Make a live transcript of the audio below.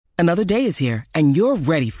Another day is here, and you're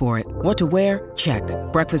ready for it. What to wear? Check.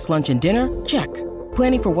 Breakfast, lunch, and dinner? Check.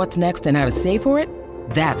 Planning for what's next and how to save for it?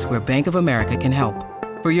 That's where Bank of America can help.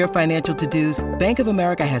 For your financial to-dos, Bank of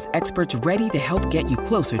America has experts ready to help get you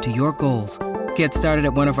closer to your goals. Get started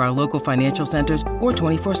at one of our local financial centers or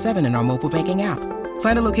 24/7 in our mobile banking app.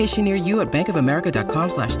 Find a location near you at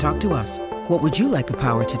bankofamerica.com/talktous. What would you like the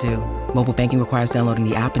power to do? Mobile banking requires downloading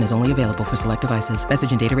the app and is only available for select devices.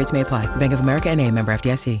 Message and data rates may apply. Bank of America N.A., member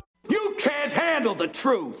FDIC. You can't handle the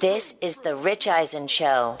truth. This is the Rich Eisen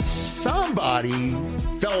Show. Somebody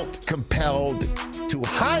felt compelled to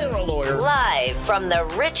hire a lawyer. Live from the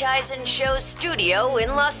Rich Eisen Show studio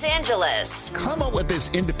in Los Angeles. Come up with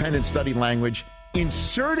this independent study language,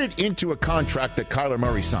 insert it into a contract that Kyler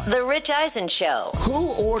Murray signed. The Rich Eisen Show. Who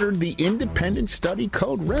ordered the independent study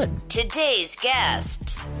code read? Today's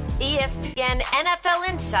guests: ESPN NFL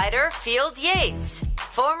insider Field Yates,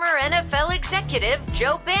 former NFL executive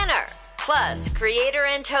Joe Banner, plus creator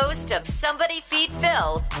and host of Somebody Feed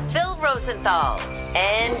Phil, Phil Rosenthal.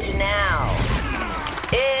 And now,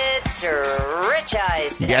 it's Rich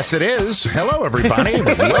Eisen. Yes, it is. Hello, everybody.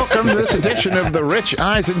 Welcome to this edition of the Rich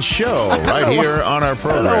Eisen Show, right here on our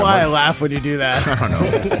program. I don't know why I laugh when you do that. I don't know.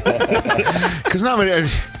 Because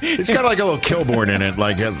it's got like a little Kilborn in it,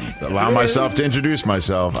 like allow myself to introduce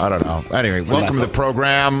myself. I don't know. Anyway, welcome to the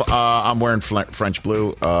program. I'm wearing French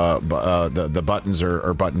blue. The buttons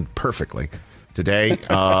are buttoned perfectly today,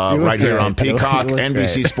 right here on Peacock,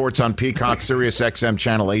 NBC Sports on Peacock, Sirius XM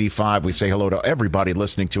Channel 85. We say hello to everybody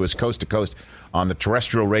listening to us coast to coast on the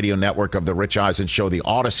terrestrial radio network of The Rich Eisen Show, the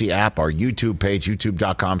Odyssey app, our YouTube page,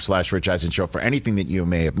 youtube.com/Rich Eisen Show, for anything that you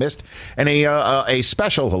may have missed. And a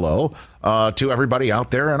special hello to everybody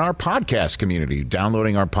out there in our podcast community,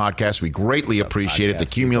 downloading our podcast. We greatly appreciate it. The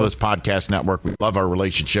Cumulus Podcast Network. We love our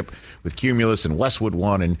relationship with Cumulus and Westwood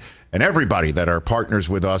One and everybody that are partners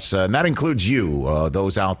with us. And that includes you,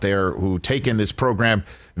 those out there who take in this program,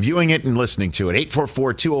 viewing it and listening to it.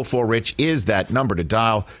 844-204-RICH is that number to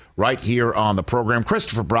dial right here on the program.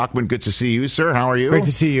 Christopher Brockman, good to see you, sir. How are you? Great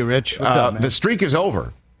to see you, Rich. What's up, man? The streak is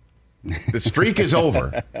over. The streak is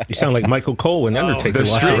over. You sound like Michael Cole when Undertaker The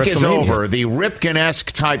lost at streak is WrestleMania. over. The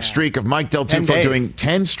Ripken-esque type streak of Mike Del Tufo doing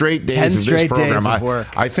 10 straight days of this program. Days of work.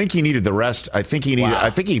 I think he needed the rest. I think he needed. I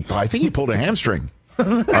think he pulled a hamstring. I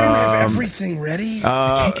don't have everything ready.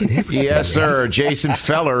 Yes, sir. Jason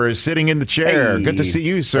Feller is sitting in the chair. Hey. Good to see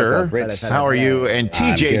you, sir. What's up, Rich? How are you? And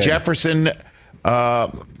TJ good. Jefferson.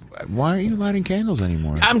 Why aren't you lighting candles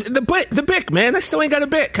anymore? I'm the Bic, man. I still ain't got a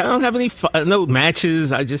Bic. I don't have any no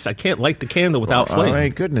matches. I can't light the candle without flame. Oh, my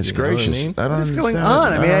goodness gracious! I don't What's understand. going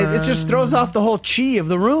on? I mean, it just throws off the whole chi of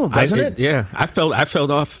the room, doesn't it? Yeah, I felt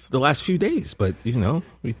off the last few days, but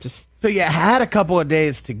we just. So you had a couple of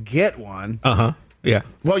days to get one. Yeah.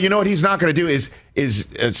 Well, you know what he's not going to do is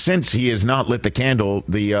since he has not lit the candle,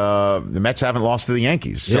 the Mets haven't lost to the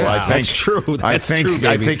Yankees. So Yeah, I think that's true. I That's true,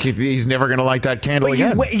 I baby. think he's never going to light that candle But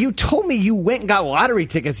again. you told me you went and got lottery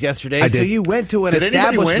tickets yesterday. I So did. you went to an Did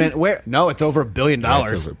anybody establishment win? where it's over $1 billion.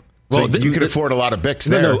 So you could afford a lot of Bics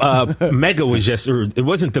there. No, Mega was yesterday. It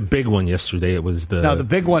wasn't the big one yesterday. It was the. No, the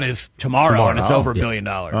big one is tomorrow, and it's over $1 billion.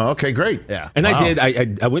 Oh, okay, great. Yeah. And Wow. I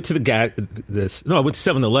did. I went to the guy. I went to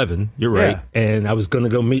 7-Eleven. You're right. Yeah. And I was going to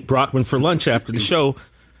go meet Brockman for lunch after the show.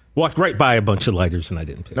 Walked right by a bunch of lighters, and I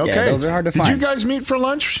didn't pick. Okay, Yeah, those are hard to Did find. you guys meet for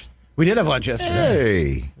lunch? We did have lunch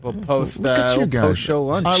yesterday. Hey, We'll post look at you guys. post-show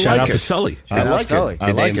lunch. I Shout like out it. to Sully. I Shout out like Sully. it. I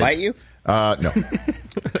Did they like invite it. you? No.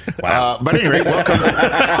 Wow. But anyway, welcome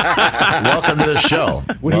to the show.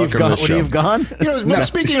 Would he have gone? Would he have gone? You know,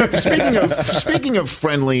 speaking of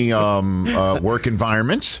friendly work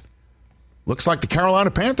environments, looks like the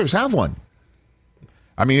Carolina Panthers have one.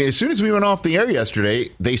 I mean, as soon as we went off the air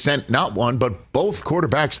yesterday, they sent not one but both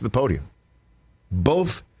quarterbacks to the podium.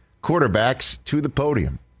 Both quarterbacks to the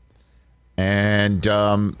podium, and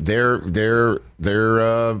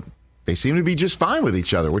they seem to be just fine with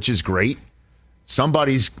each other, which is great.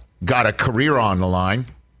 Somebody's got a career on the line,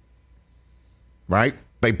 right?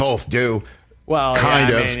 They both do. Well, kind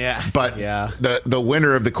yeah, I of. mean, yeah. But Yeah. the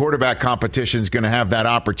winner of the quarterback competition is going to have that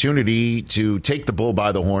opportunity to take the bull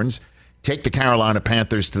by the horns, take the Carolina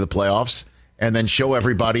Panthers to the playoffs, and then show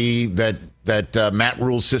everybody that Matt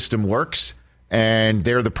Rule's system works, and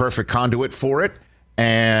they're the perfect conduit for it.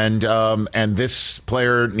 And this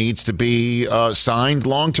player needs to be signed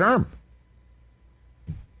long term.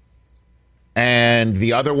 And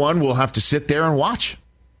the other one will have to sit there and watch.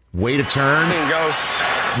 Wait a turn. Seen ghosts.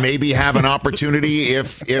 Maybe have an opportunity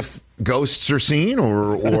if ghosts are seen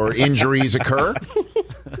or injuries occur.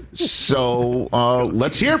 So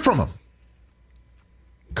let's hear from him.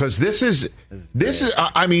 Because this is,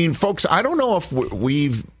 I mean, folks, I don't know if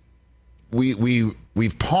we've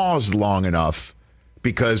we've paused long enough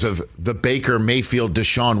because of the Baker Mayfield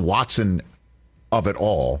Deshaun Watson of it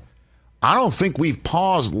all. I don't think we've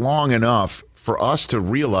paused long enough for us to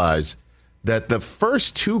realize that the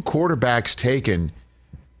first two quarterbacks taken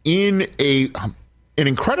in an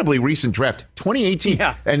incredibly recent draft, 2018,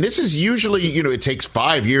 and this is usually, it takes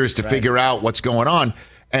 5 years to figure out what's going on,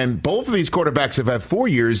 and both of these quarterbacks have had 4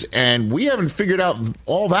 years, and we haven't figured out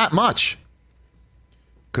all that much.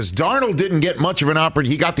 Because Darnold didn't get much of an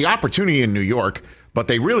opportunity. He got the opportunity in New York, but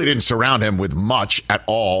they really didn't surround him with much at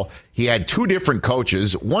all. He had two different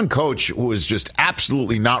coaches. One coach who was just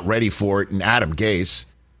absolutely not ready for it, and Adam Gase.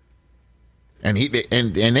 And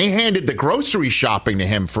they handed the grocery shopping to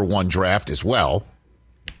him for one draft as well.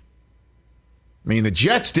 I mean, the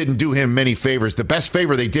Jets didn't do him many favors. The best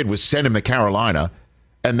favor they did was send him to Carolina.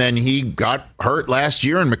 And then he got hurt last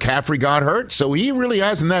year, and McCaffrey got hurt. So he really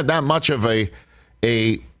hasn't had that much of a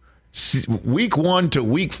week 1 to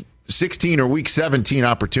week 16 or week 17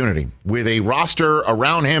 opportunity with a roster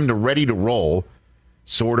around him ready to roll,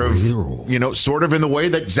 sort of in the way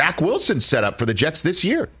that Zach Wilson set up for the Jets this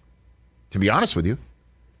year, to be honest with you.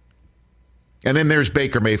 And then there's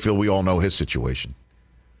Baker Mayfield. We all know his situation.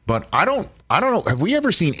 But I don't know. Have we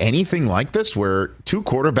ever seen anything like this where two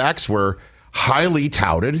quarterbacks were highly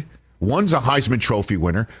touted? One's a Heisman Trophy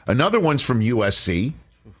winner. Another one's from USC.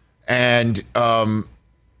 And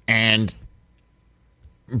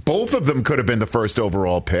both of them could have been the first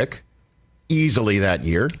overall pick easily that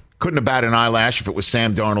year. Couldn't have batted an eyelash if it was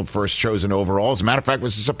Sam Darnold first chosen overall. As a matter of fact, it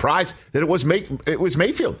was a surprise that it was Mayfield. It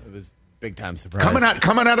was big time surprise.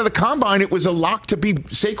 Coming out of the combine, it was a lock to be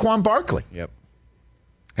Saquon Barkley. Yep.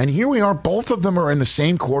 And here we are. Both of them are in the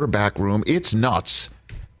same quarterback room. It's nuts.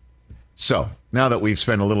 So now that we've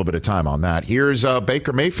spent a little bit of time on that, here's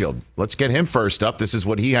Baker Mayfield. Let's get him first up. This is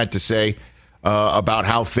what he had to say about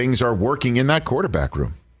how things are working in that quarterback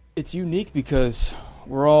room. It's unique because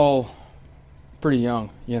we're all pretty young,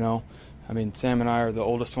 I mean, Sam and I are the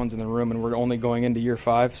oldest ones in the room, and we're only going into year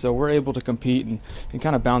 5, so we're able to compete and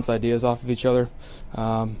kind of bounce ideas off of each other.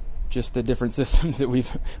 Just the different systems that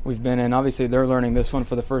we've been in. Obviously, they're learning this one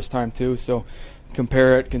for the first time too, so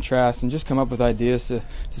compare it, contrast, and just come up with ideas to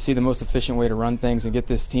see the most efficient way to run things and get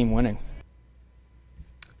this team winning.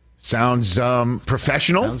 Sounds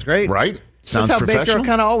professional. Sounds great. Right? Sounds That's how professional. Baker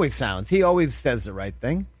kind of always sounds. He always says the right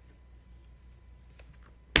thing.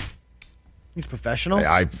 He's professional.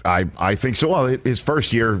 I think so. Well, his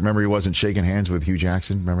first year, remember, he wasn't shaking hands with Hugh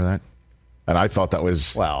Jackson. Remember that? And I thought that was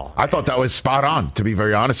spot on, to be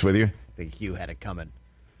very honest with you. I think Hugh had it coming.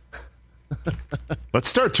 Let's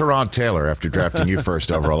start Tyrod Taylor after drafting you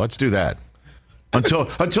first overall. Let's do that. Until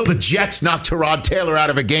the Jets knock Tyrod Taylor out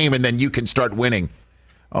of a game, and then you can start winning.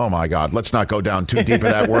 Oh, my God. Let's not go down too deep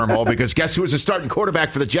in that wormhole, because guess who was the starting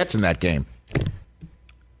quarterback for the Jets in that game?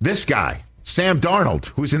 This guy, Sam Darnold,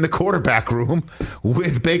 who's in the quarterback room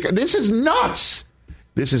with Baker. This is nuts.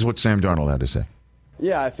 This is what Sam Darnold had to say.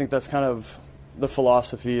 Yeah, I think that's kind of the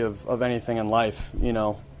philosophy of anything in life.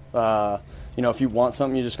 If you want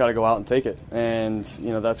something, you just got to go out and take it. And,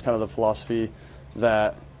 that's kind of the philosophy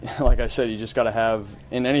that, like I said, you just got to have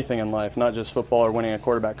in anything in life, not just football or winning a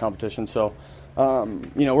quarterback competition. So,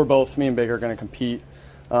 we're both, me and Baker, are going to compete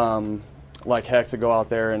like heck to go out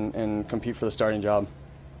there and compete for the starting job.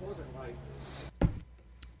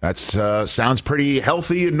 That sounds pretty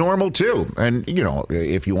healthy and normal, too. And,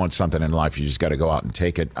 if you want something in life, you just got to go out and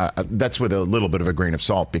take it. That's with a little bit of a grain of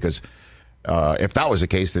salt, because if that was the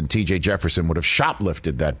case, then T.J. Jefferson would have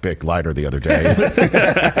shoplifted that big lighter the other day.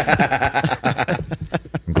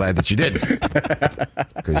 I'm glad that you didn't,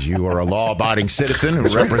 because you are a law-abiding citizen who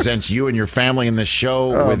represents you and your family in this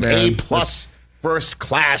show with A-plus first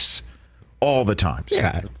class all the time. So.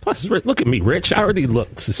 Yeah. Plus, look at me, Rich. I already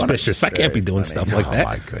look suspicious. I can't be doing stuff like that. Oh,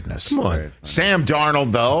 my goodness. Come on. Sam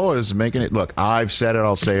Darnold, though, is making it. Look, I've said it.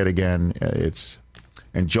 I'll say it again.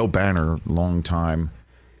 And Joe Banner, longtime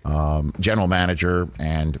general manager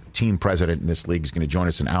and team president in this league, is going to join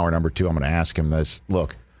us in hour number 2. I'm going to ask him this.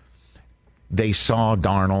 Look, they saw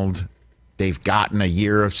Darnold. They've gotten a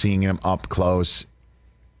year of seeing him up close.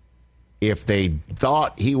 If they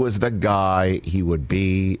thought he was the guy, he would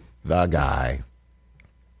be the guy.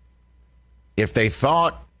 If they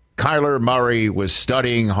thought Kyler Murray was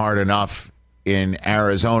studying hard enough in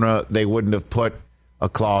Arizona, they wouldn't have put a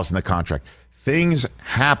clause in the contract. Things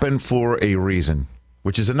happen for a reason,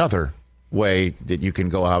 which is another way that you can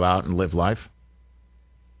go out and live life.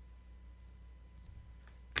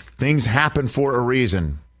 Things happen for a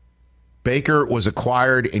reason. Baker was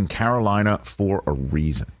acquired in Carolina for a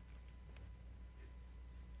reason.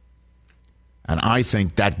 And I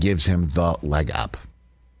think that gives him the leg up.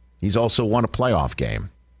 He's also won a playoff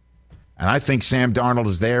game. And I think Sam Darnold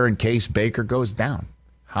is there in case Baker goes down.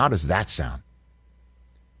 How does that sound?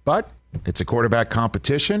 But it's a quarterback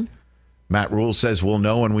competition. Matt Rule says we'll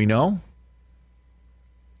know when we know.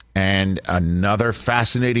 And another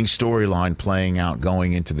fascinating storyline playing out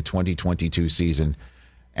going into the 2022 season.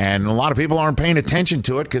 And a lot of people aren't paying attention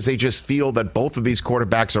to it because they just feel that both of these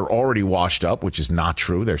quarterbacks are already washed up, which is not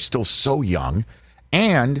true. They're still so young.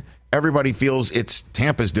 And everybody feels it's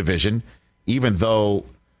Tampa's division, even though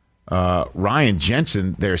Ryan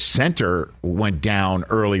Jensen, their center, went down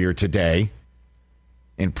earlier today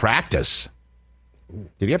in practice.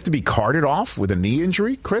 Did he have to be carted off with a knee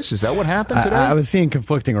injury, Chris? Is that what happened today? I was seeing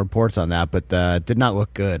conflicting reports on that, but did not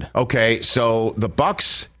look good. Okay, so the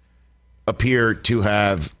Bucs appear to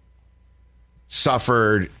have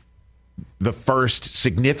suffered the first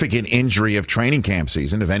significant injury of training camp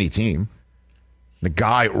season of any team. The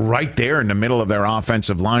guy right there in the middle of their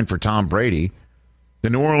offensive line for Tom Brady.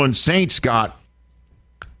 The New Orleans Saints got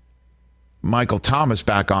Michael Thomas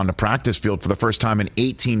back on the practice field for the first time in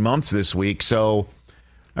 18 months this week. So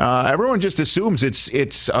everyone just assumes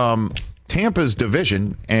it's Tampa's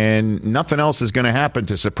division and nothing else is going to happen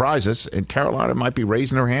to surprise us. And Carolina might be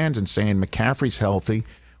raising their hands and saying, McCaffrey's healthy.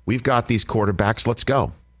 We've got these quarterbacks. Let's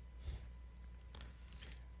go.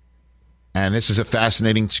 And this is a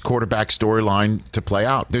fascinating quarterback storyline to play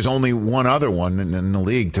out. There's only one other one in the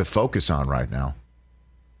league to focus on right now.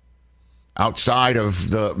 Outside of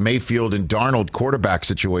the Mayfield and Darnold quarterback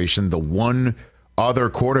situation, the one other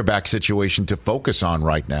quarterback situation to focus on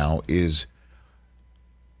right now is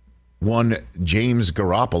one James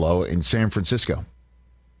Garoppolo in San Francisco.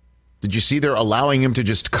 Did you see they're allowing him to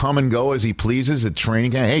just come and go as he pleases at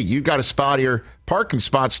training camp? Hey, you got a spot here. Parking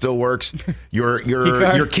spot still works. Your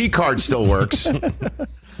key card still works.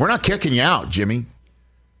 We're not kicking you out, Jimmy.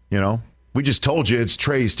 You know, we just told you it's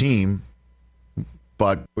Trey's team,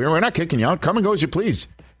 but we're not kicking you out. Come and go as you please.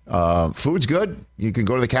 Food's good. You can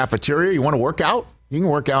go to the cafeteria. You want to work out? You can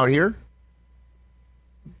work out here.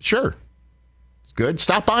 Sure. It's good.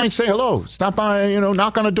 Stop by and say hello. Stop by,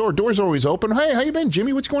 knock on a door. Doors are always open. Hey, how you been,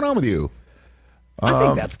 Jimmy? What's going on with you? I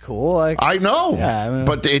think that's cool. I know. Yeah,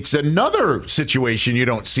 but it's another situation you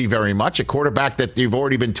don't see very much. A quarterback that you've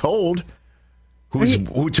already been told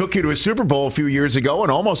who took you to a Super Bowl a few years ago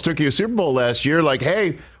and almost took you to a Super Bowl last year. Like,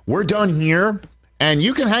 hey, we're done here. And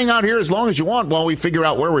you can hang out here as long as you want while we figure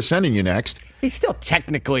out where we're sending you next. He's still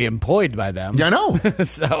technically employed by them. Yeah, I know.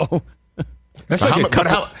 So that's like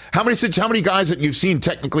how many guys that you've seen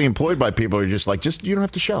technically employed by people are just like, you don't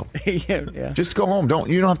have to show. yeah. Just go home.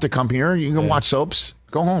 You don't have to come here. You can watch soaps.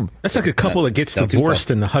 Go home. That's like a couple that gets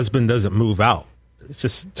divorced and the husband doesn't move out.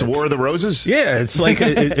 It's War of the Roses? Yeah, it's like,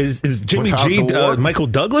 is Jimmy G Michael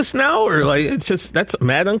Douglas now? Or that's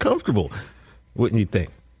mad uncomfortable, wouldn't you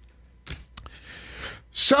think?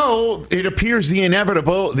 So it appears the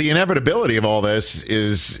inevitability of all this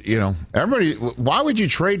is, everybody. Why would you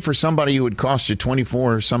trade for somebody who would cost you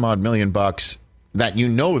 24 some odd million bucks that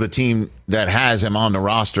the team that has him on the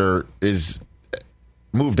roster is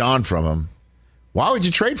moved on from him? Why would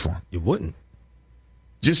you trade for him? You wouldn't.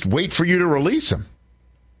 Just wait for you to release him.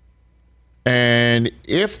 And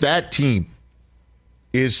if that team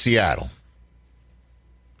is Seattle,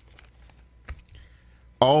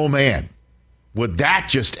 oh man. Would that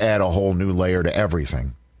just add a whole new layer to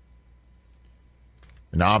everything?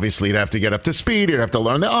 And obviously, you'd have to get up to speed. You'd have to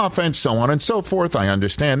learn the offense, so on and so forth. I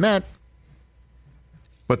understand that.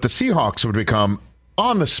 But the Seahawks would become,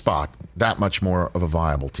 on the spot, that much more of a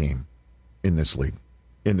viable team in this league,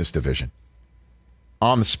 in this division.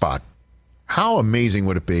 On the spot. How amazing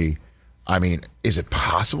would it be? I mean, is it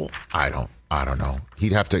possible? I don't know.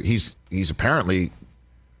 He'd have to. He's apparently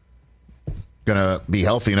going to be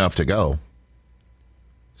healthy enough to go.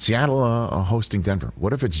 Seattle hosting Denver.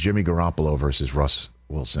 What if it's Jimmy Garoppolo versus Russ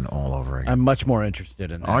Wilson all over again? I'm much more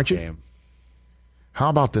interested in that Aren't you? game. How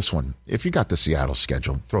about this one? If you got the Seattle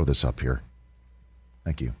schedule, throw this up here.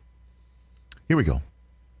 Thank you. Here we go.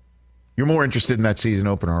 You're more interested in that season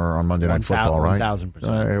opener on Monday Night Football, right?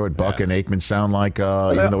 1,000%. What Buck and Aikman sound like,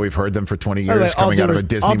 even though we've heard them for 20 years coming out of a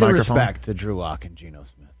Disney microphone? Respect to Drew Lock and Geno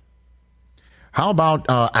Smith. How about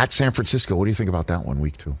at San Francisco? What do you think about that one,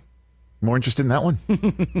 week 2? More interested in that one?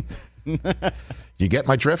 You get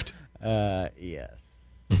my drift? Yes.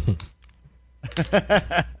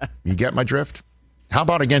 You get my drift? How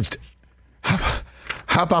about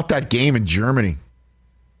that game in Germany?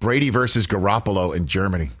 Brady versus Garoppolo in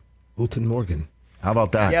Germany. Guten Morgen. How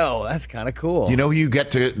about that? Yo, that's kind of cool. You know who you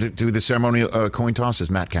get to do the ceremonial coin toss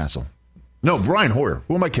is Matt Castle. No, Brian Hoyer.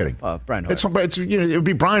 Who am I kidding? Brian Hoyer. It would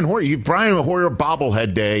be Brian Hoyer. You have Brian Hoyer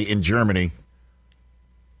bobblehead day in Germany.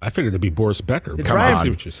 I figured it'd be Boris Becker. Come on. I see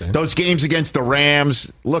what you're saying. Those games against the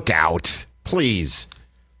Rams, look out, please.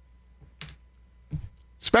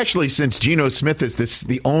 Especially since Geno Smith is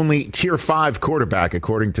the only Tier 5 quarterback,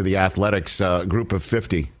 according to the Athletics group of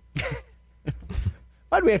 50.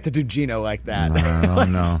 Why do we have to do Geno like that? I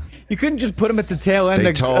don't know. You couldn't just put him at the tail end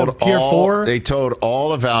of Tier 4? They told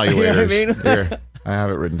all evaluators. You know what I mean? Here, I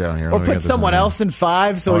have it written down here. Or put someone else in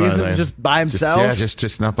 5 so he isn't just by himself?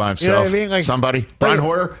 Just not by himself. You know what I mean? Like, somebody. Brian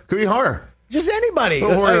Hoyer? Could be Hoyer. Just anybody. Who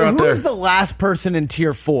was the last person in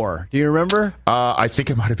Tier 4? Do you remember? I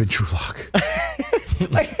think it might have been Drew Lock.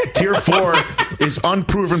 Tier 4 is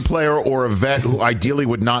unproven player or a vet who ideally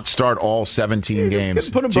would not start all 17 games.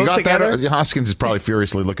 Put them both together. That? Hoskins is probably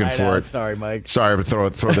furiously looking for it. Sorry, Mike. Sorry, but throw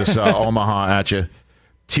this Omaha at you.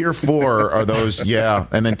 Tier 4 are those, yeah,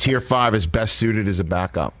 and then Tier 5 is best suited as a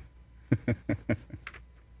backup.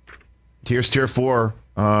 Tier 4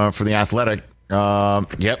 for the Athletic.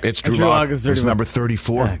 Yep, it's Drew Lock. It's number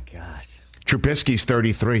 34. Oh, gosh. Trubisky's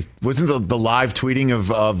 33. Wasn't the live tweeting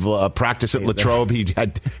of practice at Latrobe? He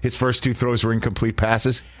had his first 2 throws were incomplete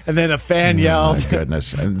passes. And then a fan yelled, my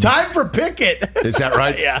goodness. "Time for Pickett." Is that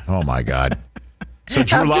right? Yeah. Oh, my God. So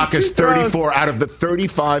Drew Lock is 34 out of the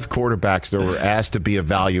 35 quarterbacks that were asked to be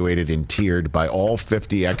evaluated and tiered by all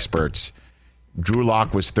 50 experts. Drew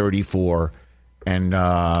Lock was 34. And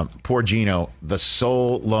poor Geno, the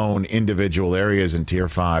sole lone individual areas in Tier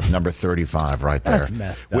 5, number 35, right there. That's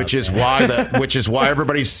messed up. Which is why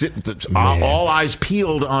everybody's sitting. All eyes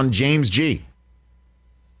peeled on James G.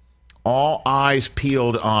 All eyes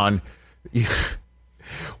peeled on.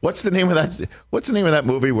 What's the name of that? What's the name of that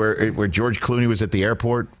movie where George Clooney was at the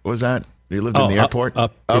airport? What was that? He lived in the airport.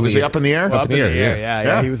 Was he up in the air? Up in the air.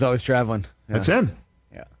 Yeah. He was always traveling. Yeah. That's him.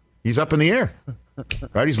 Yeah. He's up in the air.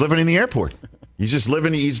 Right. He's living in the airport. He's just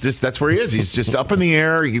living. That's where he is. He's just up in the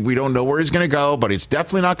air. We don't know where he's going to go, but he's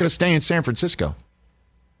definitely not going to stay in San Francisco.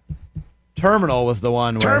 Terminal was the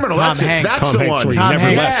one where Terminal, Tom Hanks. That's the one. Tom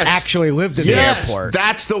Hanks actually lived in the airport.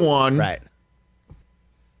 That's the one. Right.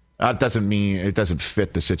 That doesn't mean it doesn't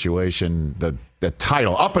fit the situation. The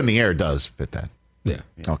title up in the air does fit that. Yeah.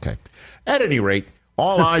 Okay. At any rate,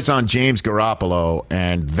 all eyes on James Garoppolo,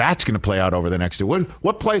 and that's going to play out over the next 2.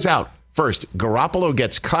 What plays out first? Garoppolo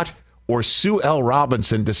gets cut, or Sue L.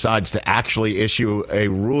 Robinson decides to actually issue a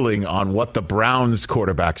ruling on what the Browns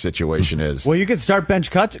quarterback situation is. Well, you could start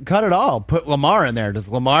bench cut it all. Put Lamar in there. Does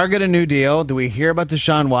Lamar get a new deal? Do we hear about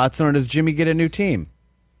Deshaun Watson, or does Jimmy get a new team?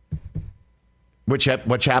 Which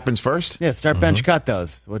happens first? Yeah, start bench cut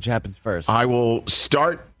those. Which happens first? I will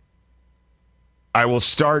start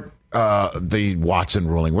the Watson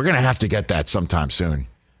ruling. We're going to have to get that sometime soon.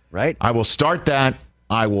 Right? I will start that.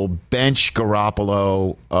 I will bench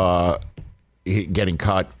Garoppolo getting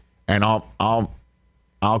cut, and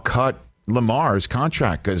I'll cut Lamar's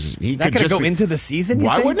contract because he could just go into the season.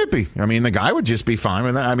 Why wouldn't it be? I mean, the guy would just be fine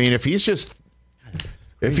with that. I mean, if he's just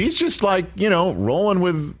like rolling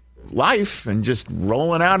with life and just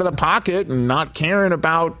rolling out of the pocket and not caring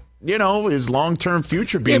about his long-term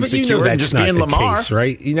future being secure and just being Lamar, case,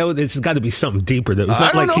 right? There's got to be something deeper. It's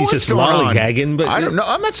not like he's just lollygagging. But I don't know.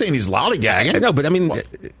 I'm not saying he's lollygagging. I know, but I mean,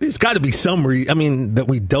 there's got to be some. That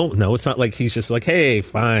we don't know. It's not like he's just like, hey,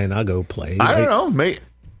 fine, I'll go play. I don't know, mate.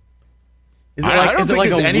 I don't think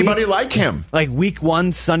there's anybody like him. Like week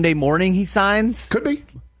 1 Sunday morning, he signs. Could be.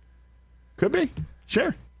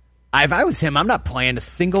 Sure. If I was him, I'm not playing a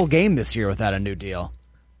single game this year without a new deal.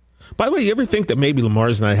 By the way, you ever think that maybe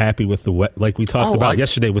Lamar's not happy with like we talked about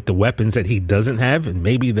yesterday with the weapons that he doesn't have, and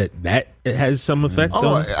maybe that has some effect?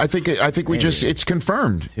 I think it's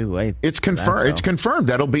confirmed. Too late. It's confirmed. It's confirmed.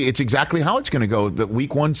 It's exactly how it's going to go. The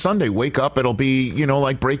week 1 Sunday, wake up. It'll be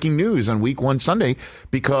like breaking news on week 1 Sunday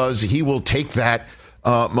because he will take that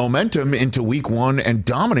momentum into week 1 and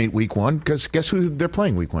dominate week 1. Because guess who they're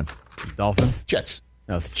playing week 1? Dolphins. Jets.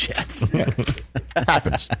 Oh, the Jets. Yeah.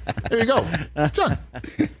 Happens. There you go. It's done.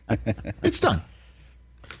 It's done.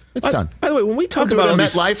 By the way, when we talk about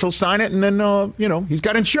MetLife, he'll sign it, and then he's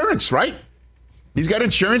got insurance, right? He's got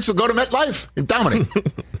insurance. He'll go to MetLife and dominate.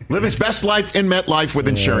 Live his best life in MetLife with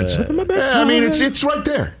insurance. I mean, it's right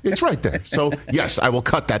there. It's right there. So yes, I will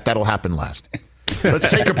cut that. That'll happen last. Let's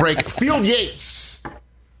take a break. Field Yates.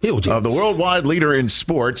 The worldwide leader in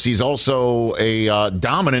sports. He's also a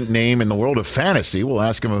dominant name in the world of fantasy. We'll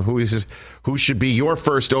ask him who should be your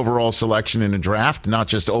first overall selection in a draft, not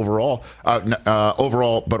just overall,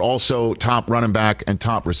 but also top running back and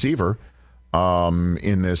top receiver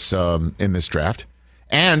in this draft.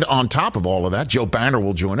 And on top of all of that, Joe Banner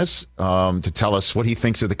will join us to tell us what he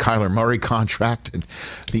thinks of the Kyler Murray contract and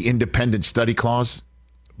the independent study clause.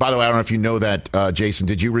 By the way, I don't know if you know that, Jason.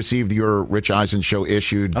 Did you receive your Rich Eisen Show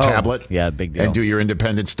issued tablet? Yeah, big deal. And do your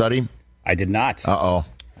independent study? I did not. Uh-oh.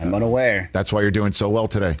 I'm unaware. That's why you're doing so well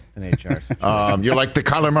today. An HR. You're like the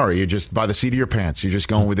Kyler Murray. You're just by the seat of your pants. You're just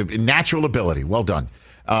going with the natural ability. Well done.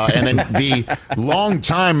 And then the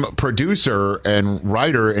longtime producer and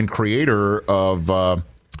writer and creator of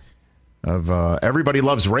Everybody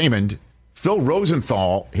Loves Raymond, Phil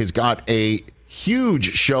Rosenthal, has got a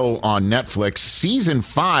huge show on Netflix. Season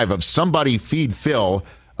 5 of Somebody Feed Phil,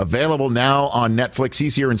 available now on Netflix.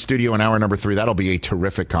 He's here in studio in hour number 3. That'll be a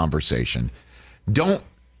terrific conversation. Don't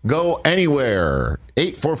go anywhere.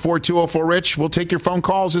 844-204-RICH. We'll take your phone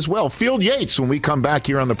calls as well. Field Yates when we come back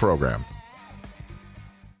here on the program.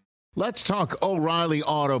 Let's talk O'Reilly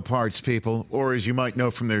Auto Parts, people, or as you might know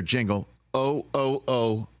from their jingle,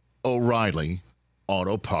 O'Reilly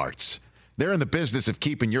Auto Parts. They're in the business of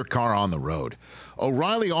keeping your car on the road.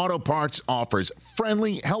 O'Reilly Auto Parts offers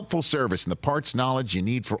friendly, helpful service and the parts knowledge you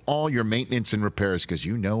need for all your maintenance and repairs, because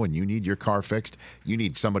you know when you need your car fixed, you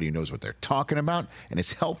need somebody who knows what they're talking about and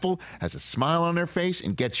is helpful, has a smile on their face,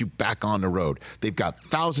 and gets you back on the road. They've got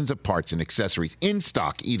thousands of parts and accessories in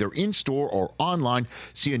stock, either in-store or online,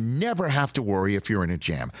 so you never have to worry if you're in a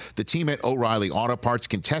jam. The team at O'Reilly Auto Parts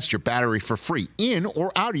can test your battery for free in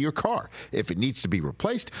or out of your car. If it needs to be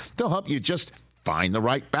replaced, they'll help you just find the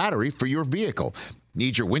right battery for your vehicle.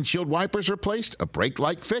 Need your windshield wipers replaced, a brake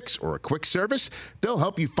light fix, or a quick service? They'll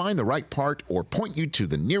help you find the right part or point you to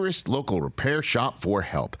the nearest local repair shop for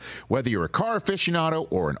help. Whether you're a car aficionado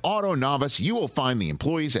or an auto novice, you will find the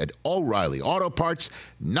employees at O'Reilly Auto Parts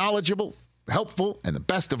knowledgeable, helpful, and the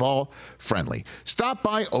best of all, friendly. Stop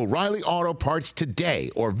by O'Reilly Auto Parts today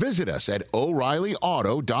or visit us at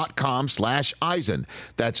O'ReillyAuto.com/Eisen.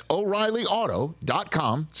 That's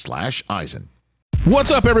O'ReillyAuto.com/Eisen.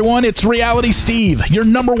 What's up, everyone? It's Reality Steve, your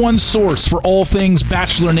number one source for all things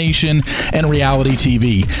Bachelor Nation and reality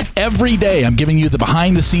TV. Every day, I'm giving you the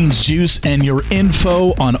behind-the-scenes juice and your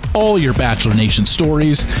info on all your Bachelor Nation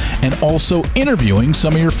stories, and also interviewing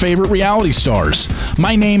some of your favorite reality stars.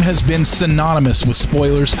 My name has been synonymous with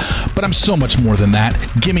spoilers, but I'm so much more than that.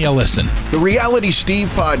 Give me a listen. The Reality Steve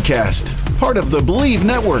Podcast, part of the Believe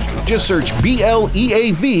Network. Just search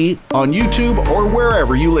BLEAV on YouTube or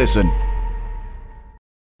wherever you listen.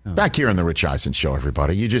 Back here on the Rich Eisen Show,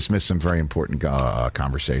 everybody. You just missed some very important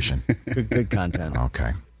conversation. Good content.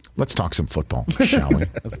 Okay. Let's talk some football, shall we?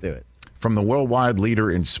 Let's do it. From the worldwide leader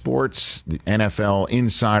in sports, the NFL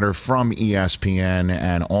insider from ESPN,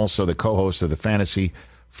 and also the co-host of the Fantasy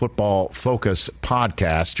Football Focus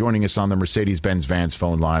podcast, joining us on the Mercedes-Benz Vans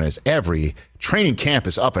phone line as every training camp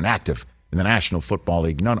is up and active in the National Football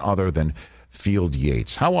League, none other than Field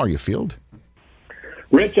Yates. How are you, Field?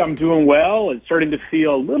 Rich, I'm doing well. It's starting to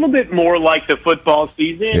feel a little bit more like the football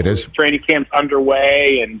season. It is. Training camp's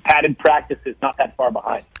underway and padded practice is not that far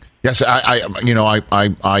behind. Yes, I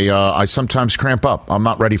sometimes cramp up. I'm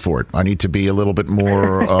not ready for it. I need to be a little bit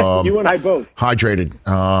more you and I both hydrated.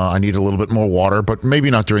 I need a little bit more water, but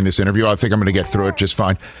maybe not during this interview. I think I'm going to get through it just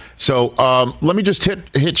fine. So let me just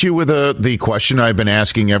hit you with the question I've been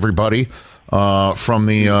asking everybody from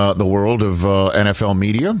the world of NFL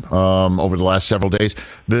media over the last several days.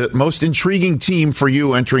 The most intriguing team for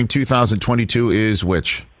you entering 2022 is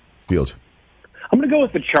which, Field? I'm going to go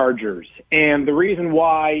with the Chargers. And the reason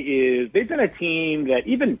why is they've been a team that,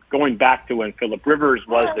 even going back to when Phillip Rivers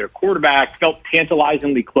was their quarterback, felt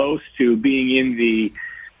tantalizingly close to being in the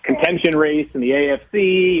contention race in the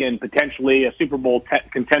AFC and potentially a Super Bowl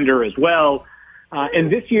contender as well. And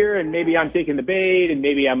this year, and maybe I'm taking the bait and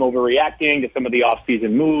maybe I'm overreacting to some of the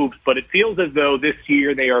offseason moves, but it feels as though this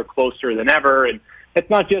year they are closer than ever. And it's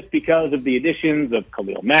not just because of the additions of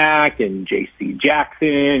Khalil Mack and J.C.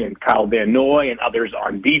 Jackson and Kyle Van Noy and others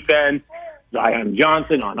on defense, Zion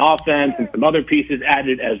Johnson on offense, and some other pieces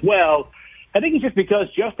added as well. I think it's just because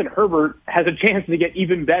Justin Herbert has a chance to get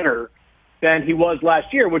even better than he was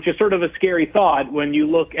last year, which is sort of a scary thought when you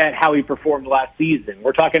look at how he performed last season.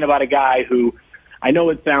 We're talking about a guy who, I know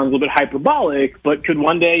it sounds a little bit hyperbolic, but could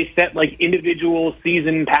one day set like individual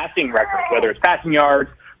season passing records, whether it's passing yards,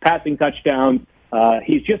 passing touchdowns.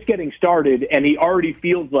 He's just getting started, and he already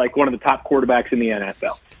feels like one of the top quarterbacks in the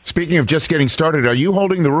NFL. Speaking of just getting started, are you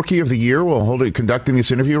holding the Rookie of the Year while conducting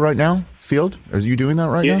this interview right now, Field? Are you doing that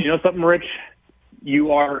right now? You know something, Rich?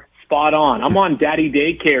 You are spot on. I'm on daddy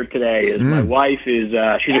daycare today as my wife is,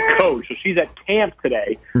 she's a coach, so she's at camp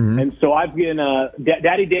today. And so I've been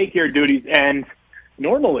daddy daycare duties, and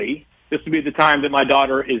normally this would be the time that my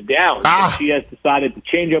daughter is down. So she has decided to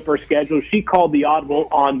change up her schedule. She called the audible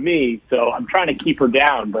on me, so I'm trying to keep her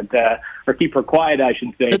down, or keep her quiet, I should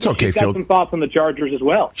say. It's okay, She's got Field. some thoughts on the Chargers as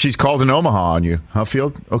well. She's called in Omaha on you, huh,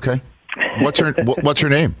 Field? Okay. What's her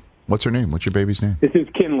name? What's her name? What's your baby's name? This is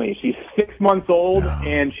Kinley. She's 6 months old,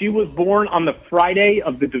 and she was born on the Friday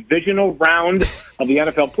of the divisional round of the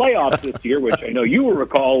NFL playoffs this year, which I know you will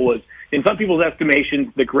recall was, in some people's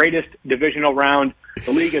estimations, the greatest divisional round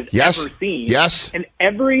the league has ever seen. Yes. And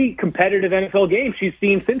every competitive NFL game she's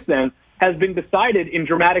seen since then has been decided in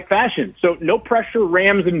dramatic fashion. So no pressure,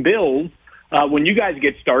 Rams and Bills, when you guys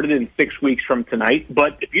get started in 6 weeks from tonight.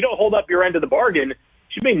 But if you don't hold up your end of the bargain,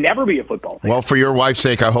 she may never be a football fan. Well, for your wife's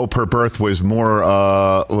sake, I hope her birth was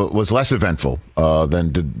less eventful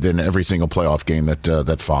than every single playoff game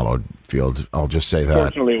that followed. Field, I'll just say that.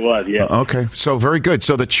 Fortunately, it was. Yeah. Okay, so very good.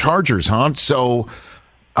 So the Chargers, huh? So,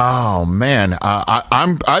 oh man,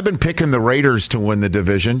 I've been picking the Raiders to win the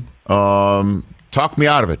division. Talk me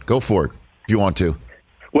out of it. Go for it if you want to.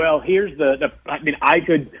 Well, here's I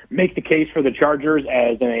could make the case for the Chargers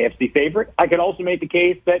as an AFC favorite. I could also make the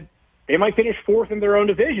case that they might finish fourth in their own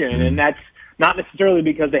division, and that's not necessarily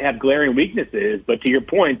because they have glaring weaknesses, but to your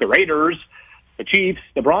point, the Raiders, the Chiefs,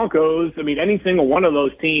 the Broncos, any single one of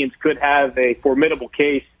those teams could have a formidable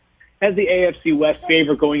case as the AFC West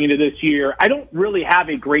favorite going into this year. I don't really have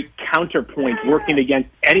a great counterpoint working against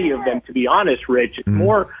any of them, to be honest, Rich. It's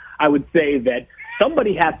more, I would say, that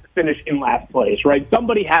somebody has to finish in last place, right?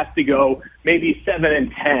 Somebody has to go maybe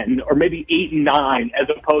 7-10 or maybe 8-9 as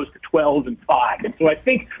opposed to 12-5. And so I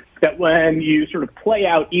think that when you sort of play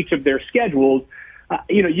out each of their schedules,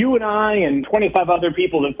 you and I and 25 other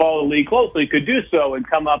people that follow the league closely could do so and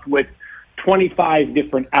come up with 25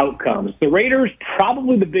 different outcomes. The Raiders,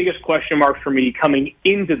 probably the biggest question mark for me coming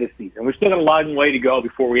into the season. We've still got a long way to go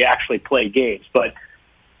before we actually play games. But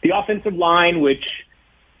the offensive line, which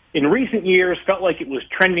in recent years felt like it was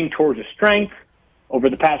trending towards a strength, over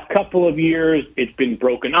the past couple of years, it's been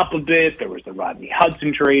broken up a bit. There was the Rodney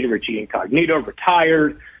Hudson trade, Richie Incognito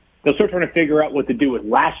retired. They're still trying to figure out what to do with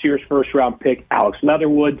last year's first-round pick, Alex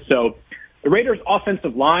Leatherwood. So the Raiders'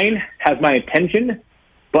 offensive line has my attention,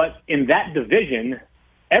 but in that division,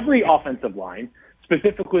 every offensive line,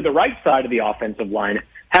 specifically the right side of the offensive line,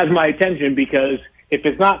 has my attention because if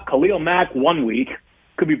it's not Khalil Mack one week, it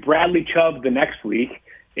could be Bradley Chubb the next week.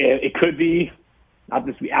 It could be, not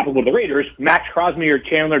this to be applicable to the Raiders, Max Crosby or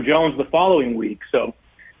Chandler Jones the following week. So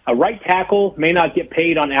a right tackle may not get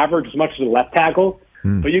paid on average as much as a left tackle,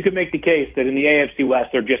 but you could make the case that in the AFC West,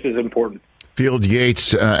 they're just as important. Field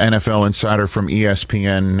Yates, NFL insider from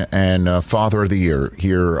ESPN and Father of the Year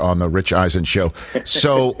here on the Rich Eisen Show.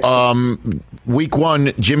 So week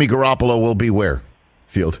one, Jimmy Garoppolo will be where,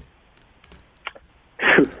 Field?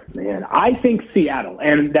 Man, I think Seattle.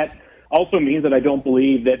 And that also means that I don't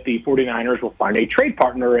believe that the 49ers will find a trade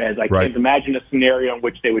partner, as I can't imagine a scenario in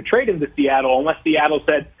which they would trade him to Seattle unless Seattle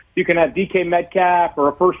said, you can have DK Metcalf or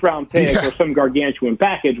a first-round pick or some gargantuan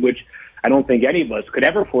package, which I don't think any of us could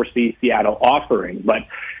ever foresee Seattle offering. But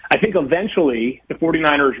I think eventually the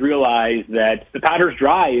 49ers realize that the powder's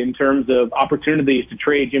dry in terms of opportunities to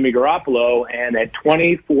trade Jimmy Garoppolo, and at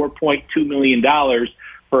 $24.2 million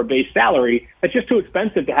for a base salary, that's just too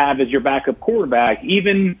expensive to have as your backup quarterback,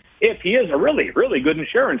 even if he is a really, really good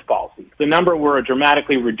insurance policy. If the number were a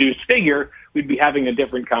dramatically reduced figure, we'd be having a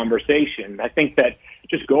different conversation. I think that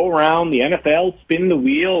just go around the NFL, spin the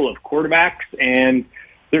wheel of quarterbacks, and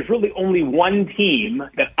there's really only one team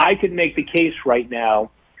that I could make the case right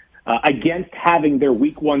now against having their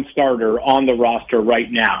week one starter on the roster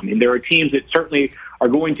right now. I mean, there are teams that certainly are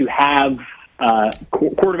going to have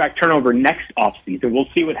quarterback turnover next offseason. We'll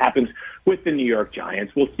see what happens with the New York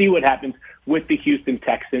Giants. We'll see what happens with the Houston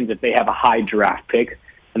Texans if they have a high draft pick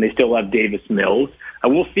and they still have Davis Mills.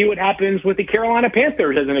 We'll see what happens with the Carolina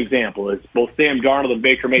Panthers, as an example, as both Sam Darnold and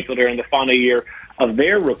Baker Mayfield are in the final year of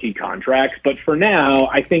their rookie contracts. But for now,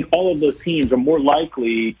 I think all of those teams are more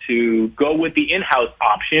likely to go with the in-house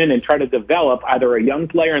option and try to develop either a young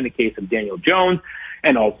player in the case of Daniel Jones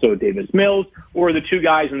and also Davis Mills, or the two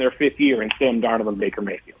guys in their fifth year in Sam Darnold and Baker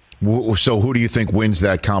Mayfield. So who do you think wins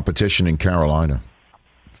that competition in Carolina?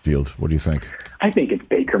 Field, what do you think? I think it's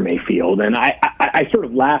Baker Mayfield, and I sort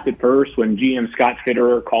of laughed at first when GM Scott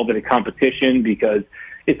Fitterer called it a competition, because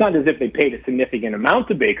it's not as if they paid a significant amount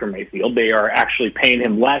to Baker Mayfield. They are actually paying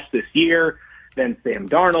him less this year than Sam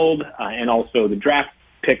Darnold, and also the draft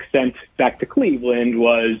pick sent back to Cleveland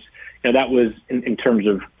was, that was in terms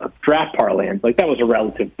of draft parlance, like that was a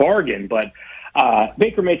relative bargain, but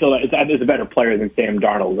Baker Mayfield is a better player than Sam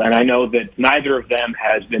Darnold, and I know that neither of them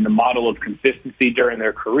has been the model of consistency during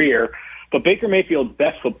their career. But Baker Mayfield's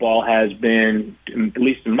best football has been, at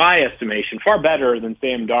least in my estimation, far better than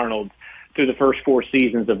Sam Darnold's through the first 4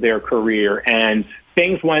 seasons of their career. And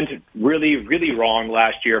things went really, really wrong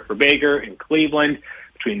last year for Baker in Cleveland,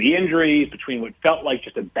 between the injuries, between what felt like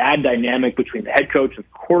just a bad dynamic between the head coach and the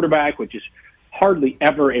quarterback, which is hardly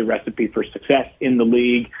ever a recipe for success in the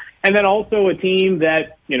league. And then also a team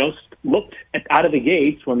that, looked out of the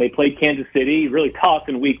gates when they played Kansas City really tough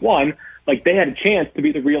in week 1, like they had a chance to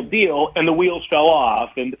be the real deal, and the wheels fell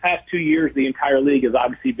off. And the past 2 years, the entire league has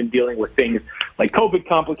obviously been dealing with things like COVID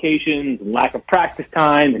complications, and lack of practice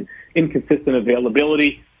time, and inconsistent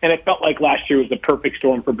availability. And it felt like last year was the perfect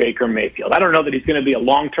storm for Baker Mayfield. I don't know that he's going to be a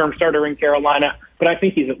long-term starter in Carolina, but I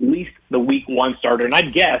think he's at least the week 1 starter, and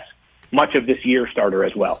I'd guess much of this year's starter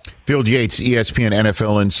as well. Field Yates, ESPN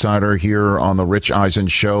NFL insider here on the Rich Eisen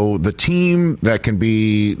Show. The team that can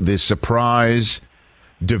be the surprise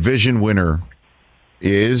division winner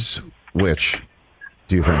is which,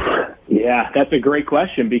 do you think? Yeah, that's a great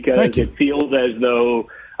question because it feels as though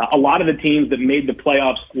a lot of the teams that made the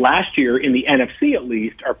playoffs last year, in the NFC at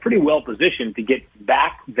least, are pretty well positioned to get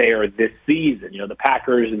back there this season. The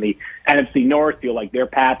Packers in the NFC North feel like their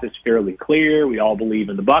path is fairly clear. We all believe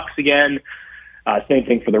in the Bucs again. Same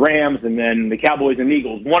thing for the Rams. And then the Cowboys and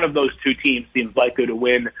Eagles. One of those 2 teams seems likely to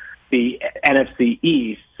win the NFC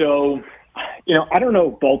East. So, I don't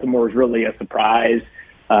know if Baltimore is really a surprise.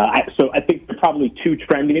 So I think they're probably too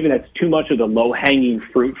trendy. Maybe that's too much of the low-hanging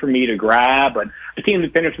fruit for me to grab. But a team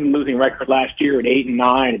that finished with a losing record last year at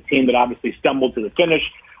 8-9, a team that obviously stumbled to the finish,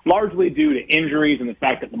 largely due to injuries and the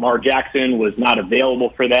fact that Lamar Jackson was not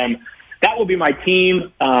available for them. That will be my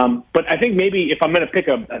team. But I think maybe if I'm going to pick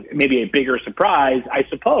maybe a bigger surprise, I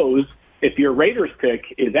suppose if your Raiders pick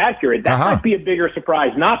is accurate, that might be a bigger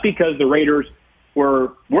surprise, not because the Raiders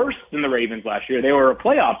were worse than the Ravens last year. They were a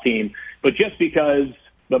playoff team, but just because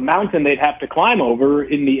the mountain they'd have to climb over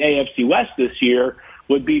in the AFC West this year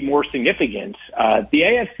would be more significant. The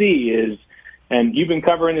AFC is, and you've been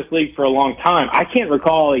covering this league for a long time, I can't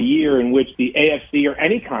recall a year in which the AFC or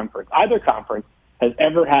any conference, either conference, has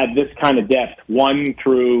ever had this kind of depth, 1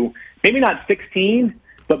 through, maybe not 16,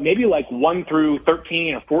 but maybe like 1 through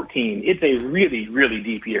 13 or 14. It's a really, really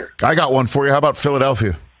deep year. I got one for you. How about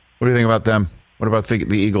Philadelphia? What do you think about them? What about the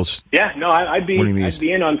Eagles? Yeah, no, I'd be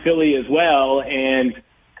in on Philly as well. And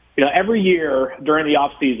every year during the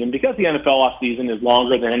offseason, because the NFL offseason is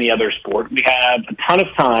longer than any other sport, we have a ton of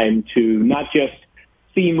time to not just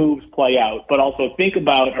see moves play out, but also think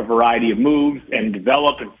about a variety of moves and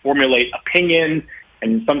develop and formulate opinions.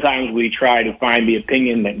 And sometimes we try to find the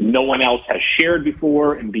opinion that no one else has shared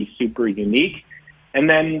before and be super unique. And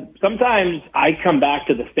then sometimes I come back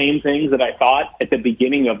to the same things that I thought at the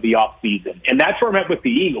beginning of the offseason. And that's where I'm at with the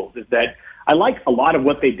Eagles, is that I like a lot of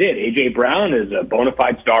what they did. A.J. Brown is a bona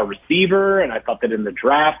fide star receiver, and I thought that in the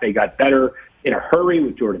draft they got better in a hurry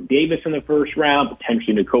with Jordan Davis in the first round,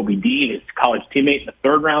 potentially Nakobe Dean, his college teammate, in the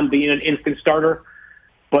third round being an instant starter.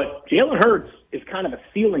 But Jalen Hurts is kind of a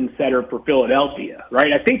ceiling setter for Philadelphia,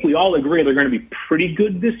 right? I think we all agree they're going to be pretty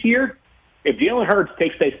good this year. If Jalen Hurts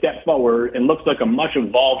takes a step forward and looks like a much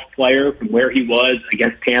evolved player from where he was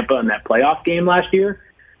against Tampa in that playoff game last year,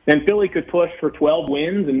 then Philly could push for 12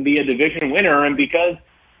 wins and be a division winner. And because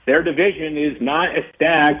their division is not as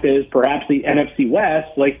stacked as perhaps the NFC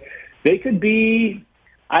West, like they could be,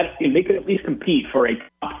 they could at least compete for a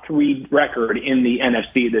top 3 record in the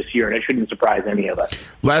NFC this year, and it shouldn't surprise any of us.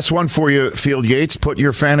 Last one for you, Field Yates. Put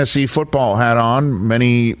your fantasy football hat on.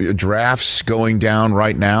 Many drafts going down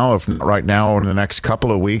right now, if not right now or in the next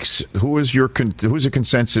couple of weeks. Who's a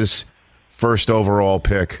consensus first overall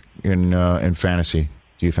pick in fantasy,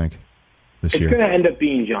 do you think, this year? It's going to end up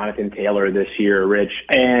being Jonathan Taylor this year, Rich.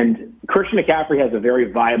 And Christian McCaffrey has a very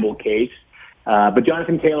viable case. But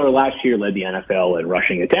Jonathan Taylor last year led the NFL in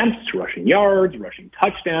rushing attempts, rushing yards, rushing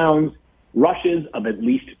touchdowns, rushes of at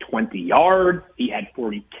least 20 yards. He had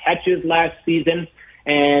 40 catches last season.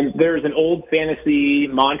 And there's an old fantasy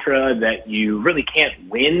mantra that you really can't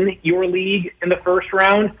win your league in the first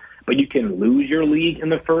round, but you can lose your league in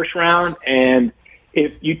the first round. And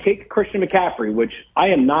if you take Christian McCaffrey, which I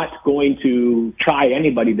am not going to try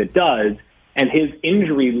anybody that does, and his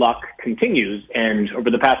injury luck continues, and over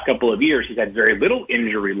the past couple of years he's had very little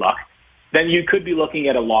injury luck, then you could be looking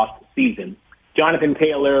at a lost season. Jonathan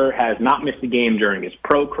Taylor has not missed a game during his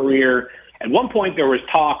pro career. At one point there was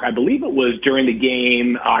talk, I believe it was during the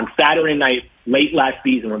game on Saturday night late last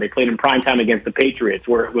season when they played in primetime against the Patriots,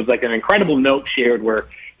 where it was like an incredible note shared where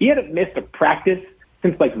he hadn't missed a practice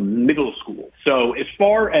since like middle school. So as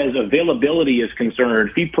far as availability is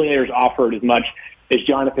concerned, few players offered as much as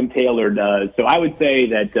Jonathan Taylor does. So I would say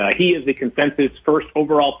that he is the consensus first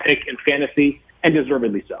overall pick in fantasy, and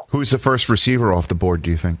deservedly so. Who's the first receiver off the board, do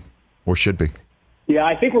you think? Or should be? Yeah,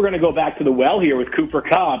 I think we're going to go back to the well here with Cooper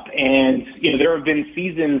Kupp. And, there have been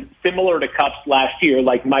seasons similar to Kupp's last year,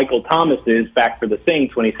 like Michael Thomas's back for the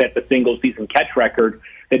Saints when he set the single-season catch record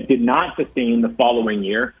that did not sustain the following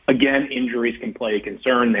year. Again, injuries can play a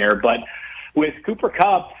concern there. But with Cooper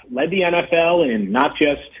Kupp, led the NFL in not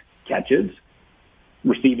just catches,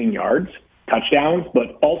 receiving yards, touchdowns,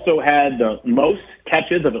 but also had the most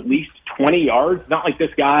catches of at least 20 yards. Not like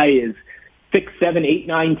this guy is 6, 7, 8,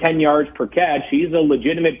 9, 10 yards per catch. He's a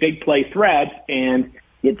legitimate big play threat, and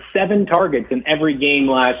he had 7 targets in every game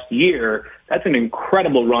last year. That's an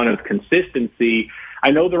incredible run of consistency.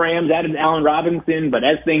 I know the Rams added Allen Robinson, but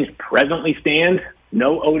as things presently stand,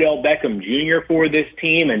 no Odell Beckham Jr. for this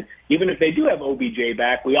team. And even if they do have OBJ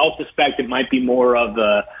back, we all suspect it might be more of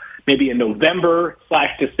maybe a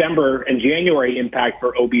November/December and January impact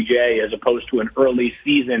for OBJ as opposed to an early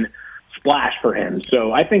season splash for him.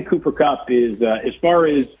 So I think Cooper Kupp is, as far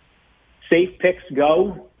as safe picks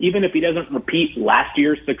go, even if he doesn't repeat last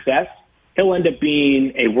year's success, he'll end up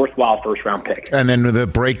being a worthwhile first-round pick. And then the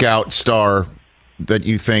breakout star that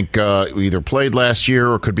you think either played last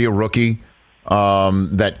year or could be a rookie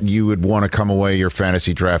that you would want to come away your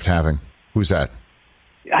fantasy draft having? Who's that?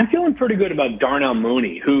 I'm feeling pretty good about Darnell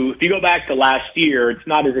Mooney, who, if you go back to last year, it's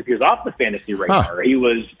not as if he was off the fantasy radar. Huh. He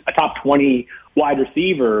was a top 20 wide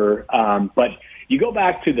receiver, but you go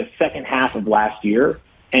back to the second half of last year,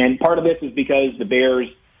 and part of this is because the Bears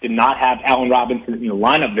did not have Allen Robinson in the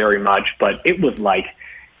lineup very much, but it was like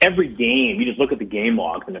every game, you just look at the game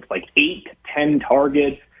logs, and it's like 8 to 10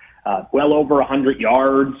 targets, well over 100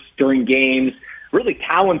 yards during games. Really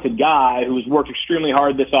talented guy who's worked extremely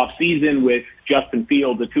hard this offseason with Justin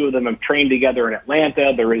Fields. The two of them have trained together in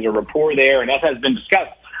Atlanta. There is a rapport there, and as has been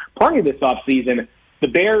discussed plenty of this offseason, the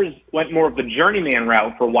Bears went more of the journeyman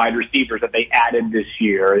route for wide receivers that they added this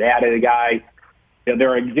year. They added a guy, there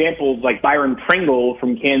are examples like Byron Pringle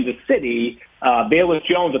from Kansas City, Bayless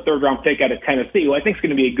Jones, a third-round pick out of Tennessee, who I think is going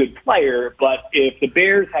to be a good player, but if the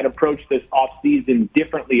Bears had approached this offseason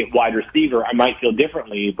differently at wide receiver, I might feel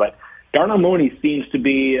differently, but Darnell Mooney seems to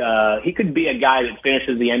be, he could be a guy that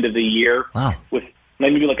finishes the end of the year with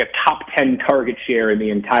maybe like a top 10 target share in the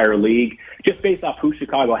entire league, just based off who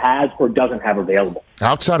Chicago has or doesn't have available.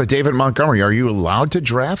 Outside of David Montgomery, are you allowed to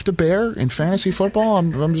draft a Bear in fantasy football?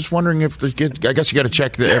 I'm just wondering if, I guess you got to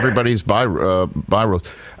check everybody's buy rules.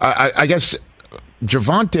 I guess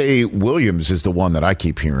Javonte Williams is the one that I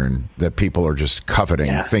keep hearing that people are just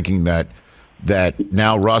coveting, thinking that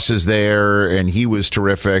now Russ is there and he was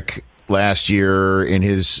terrific last year in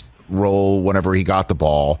his role whenever he got the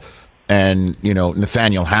ball, and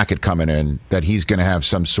Nathaniel Hackett coming in, that he's going to have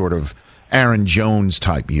some sort of Aaron Jones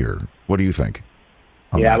type year. What do you think?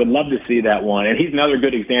 I would love to see that one. And he's another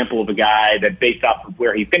good example of a guy that, based off of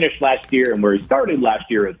where he finished last year and where he started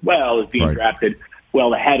last year as well, is being drafted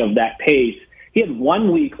well ahead of that pace. He had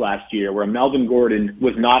 1 week last year where Melvin Gordon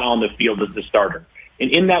was not on the field as the starter.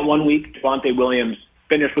 And in that 1 week, Javonte Williams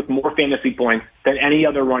finished with more fantasy points than any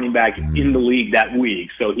other running back in the league that week.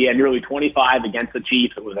 So he had nearly 25 against the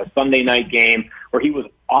Chiefs. It was a Sunday night game where he was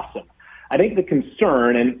awesome. I think the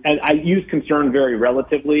concern, and I use concern very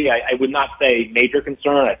relatively, I would not say major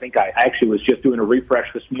concern. I think I actually was just doing a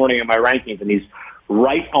refresh this morning of my rankings, and he's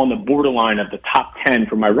right on the borderline of the top 10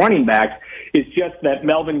 for my running backs. It's just that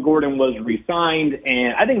Melvin Gordon was re-signed,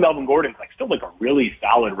 and I think Melvin Gordon's still a really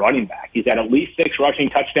solid running back. He's had at least 6 rushing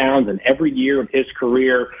touchdowns in every year of his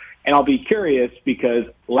career, and I'll be curious because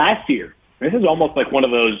last year, this is almost like one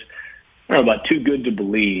of those, I don't know about too good to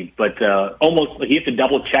believe, but almost you have to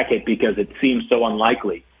double check it because it seems so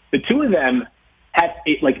unlikely. The two of them had,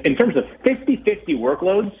 in terms of 50-50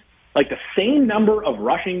 workloads, the same number of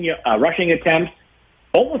rushing attempts,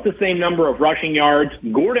 almost the same number of rushing yards.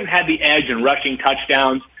 Gordon had the edge in rushing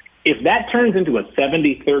touchdowns. If that turns into a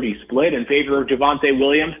 70-30 split in favor of Javonte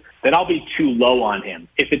Williams, then I'll be too low on him.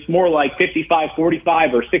 If it's more like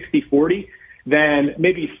 55-45 or 60-40, then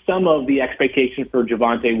maybe some of the expectation for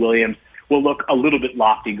Javonte Williams will look a little bit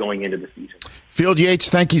lofty going into the season. Field Yates,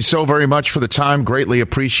 thank you so very much for the time. Greatly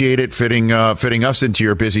appreciate it, fitting us into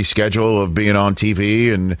your busy schedule of being on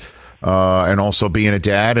TV and also being a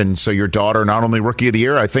dad. And so your daughter, not only Rookie of the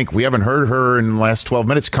Year, I think we haven't heard her in the last 12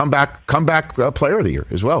 minutes, comeback Player of the Year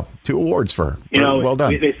as well. 2 awards for her. Well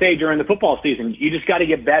done. They say during the football season, you just got to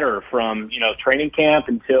get better from training camp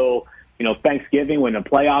until Thanksgiving, when the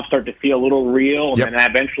playoffs start to feel a little real, and then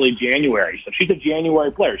eventually January. So she's a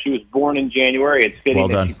January player. She was born in January. It's fitting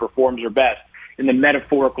that she performs her best in the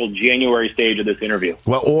metaphorical January stage of this interview.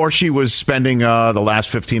 Well, or she was spending the last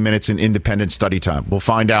 15 minutes in independent study time. We'll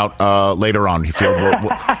find out later on.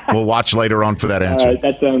 We'll watch later on for that answer. All right,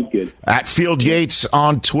 that sounds good. At Field Yates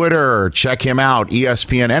on Twitter. Check him out.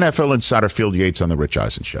 ESPN NFL Insider Field Yates on The Rich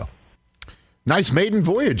Eisen Show. Nice maiden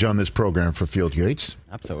voyage on this program for Field Yates.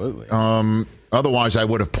 Absolutely. Otherwise, I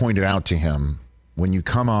would have pointed out to him, when you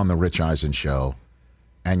come on The Rich Eisen Show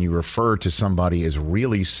and you refer to somebody as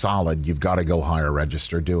really solid, you've got to go higher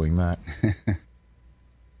register doing that.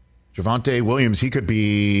 Javonte Williams, he could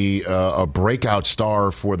be a breakout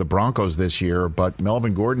star for the Broncos this year, but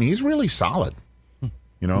Melvin Gordon, he's really solid.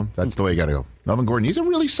 You know, that's the way you got to go. Melvin Gordon, he's a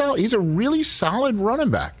really solid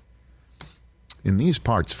running back. In these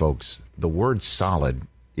parts, folks, the word solid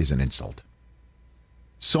is an insult.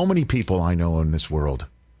 So many people I know in this world,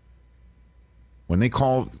 when they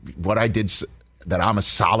call what I did, that I'm a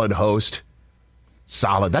solid host,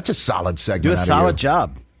 solid, that's a solid segment. Do a solid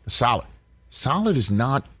job. Solid. Solid is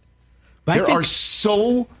not. There are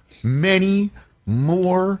so many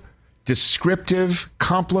more descriptive,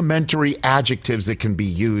 complimentary adjectives that can be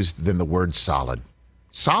used than the word solid.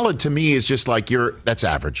 Solid to me is just like that's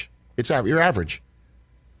average. You're average.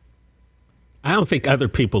 I don't think other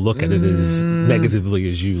people look at it as negatively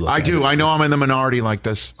as you look at it. I do. I know I'm in the minority like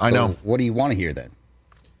this. I know. What do you want to hear then?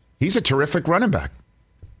 He's a terrific running back.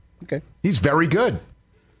 Okay. He's very good.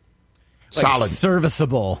 Like solid.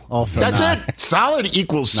 Serviceable also. That's not. It. Solid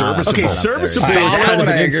equals serviceable. Okay, serviceable is kind of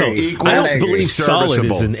an insult. I don't believe solid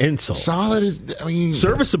is an insult. Solid is,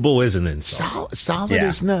 serviceable is an insult. Solid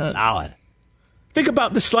is not. Solid. Think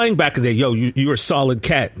about the slang back in the day. Yo, you're a solid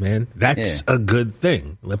cat, man. That's a good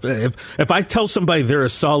thing. If I tell somebody they're a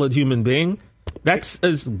solid human being, that's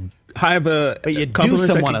as high of a but you do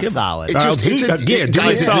someone a solid. Do me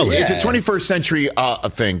solid. It's a 21st century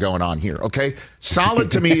thing going on here. Okay,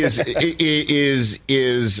 solid to me is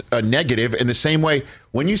a negative. In the same way,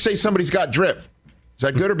 when you say somebody's got drip, is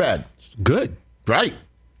that good or bad? Good, right?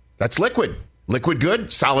 That's liquid. Liquid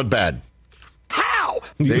good. Solid bad. How?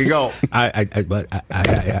 There you go.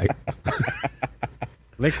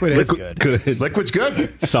 Liquid is good. Liquid's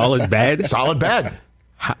good. Solid bad. Solid bad.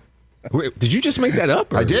 Did you just make that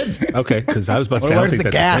up? Or? I did. Okay, because I was about to say, where's the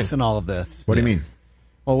gas in all of this? What do you mean?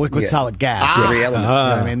 Well, liquid, solid, gas. Three elements.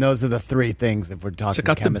 I mean, those are the three things if we're talking check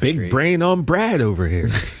out chemistry. the big brain on Brad over here.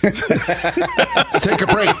 Let's take a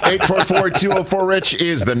break. 844-204-RICH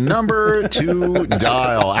is the number to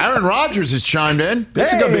dial. Aaron Rodgers has chimed in.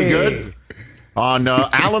 This is going to be good. On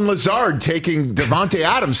Alan Lazard taking Devontae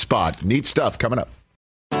Adams' spot. Neat stuff coming up.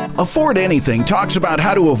 Afford Anything talks about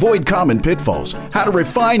how to avoid common pitfalls, how to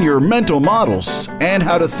refine your mental models, and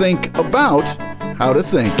how to think about how to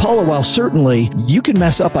think. Paula, while certainly you can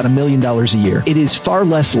mess up on $1 million a year, it is far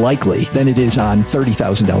less likely than it is on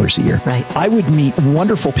 $30,000 a year. Right. I would meet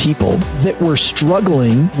wonderful people that were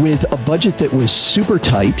struggling with a budget that was super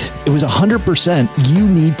tight. It was 100% you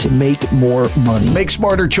need to make more money. Make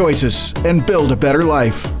smarter choices and build a better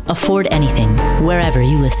life. Afford Anything, wherever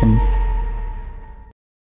you listen.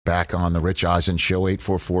 Back on the Rich Eisen Show,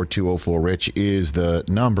 844-204-RICH is the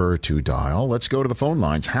number to dial. Let's go to the phone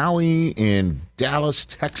lines. Howie in Dallas,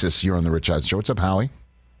 Texas. You're on the Rich Eisen Show. What's up, Howie?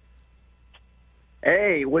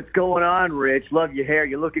 Hey, what's going on, Rich? Love your hair.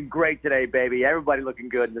 You're looking great today, baby. Everybody looking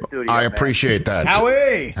good in the studio. I appreciate that.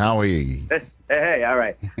 Howie. Hey, all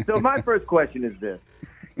right. So my first question is this.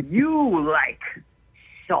 You like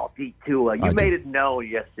salty Tua. You made it known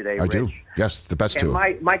yesterday, Rich. I do. Yes, the best Tua.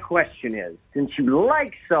 And my question is, since you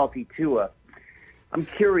like salty Tua, I'm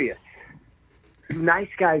curious. Nice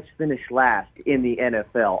guys finish last in the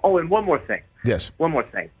NFL. Oh, and one more thing. Yes. One more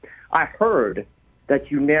thing. I heard that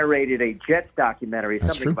you narrated a Jets documentary,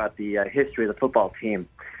 That's something true. about the history of the football team.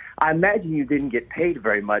 I imagine you didn't get paid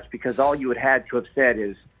very much because all you had to have said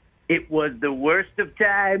is, it was the worst of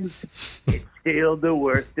times. It's still the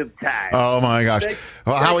worst of times. Oh my gosh!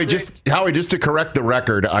 Well, Howie, just to correct the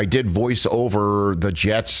record, I did voice over the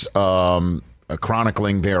Jets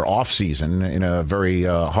chronicling their offseason in a very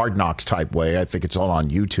Hard Knocks type way. I think it's all on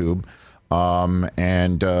YouTube.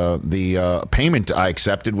 And the payment I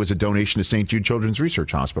accepted was a donation to St. Jude Children's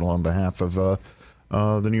Research Hospital on behalf of the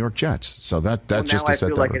New York Jets. So that just now to set I feel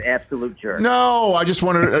that like up. an absolute jerk. No, I just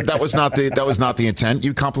wanted that was not the intent.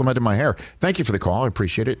 You complimented my hair. Thank you for the call. I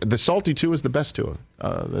appreciate it. The salty Tua is the best Tua.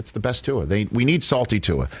 That's the best Tua. We need salty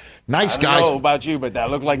Tua. Nice guys. I don't know about you, but that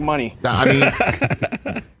looked like money. I mean,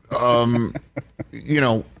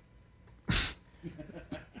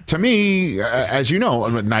 to me, as you know,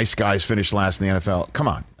 nice guys finish last in the NFL. Come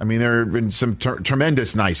on. I mean, there have been some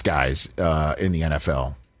tremendous nice guys in the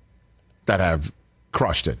NFL that have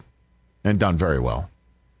crushed it and done very well.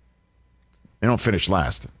 They don't finish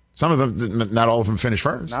last. Some of them, not all of them finish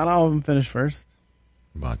first. Not all of them finish first.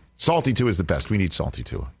 But Salty Tua is the best. We need Salty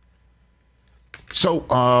Tua.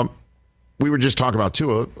 So we were just talking about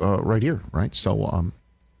Tua right here, right? So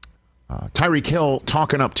Tyreek Hill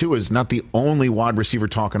talking up Tua is not the only wide receiver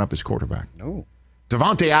talking up his quarterback. No.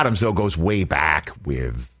 Devontae Adams, though, goes way back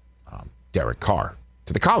with Derek Carr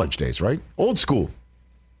to the college days, right? Old school.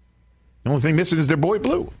 The only thing missing is their boy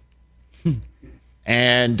Blue.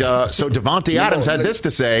 And so Devontae Adams had this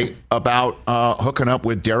to say about hooking up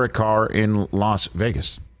with Derek Carr in Las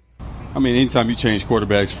Vegas. I mean, anytime you change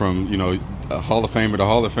quarterbacks from, a Hall of Famer to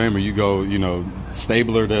Hall of Famer, you go,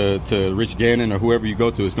 Stabler to Rich Gannon or whoever you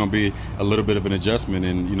go to, it's going to be a little bit of an adjustment.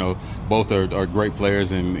 And, both are great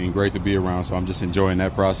players and great to be around. So I'm just enjoying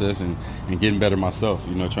that process and getting better myself,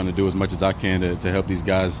 trying to do as much as I can to help these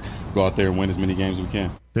guys go out there and win as many games as we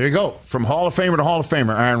can. There you go. From Hall of Famer to Hall of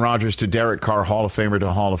Famer, Aaron Rodgers to Derek Carr, Hall of Famer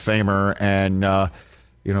to Hall of Famer. And,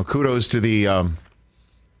 kudos to the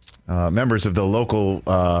members of the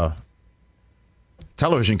local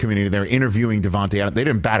television community. They're interviewing Devontae Adams. They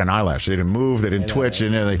didn't bat an eyelash. They didn't move. They didn't twitch.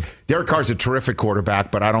 Derek Carr's a terrific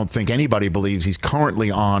quarterback, but I don't think anybody believes he's currently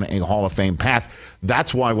on a Hall of Fame path.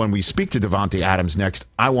 That's why when we speak to Devontae Adams next,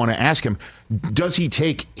 I want to ask him, does he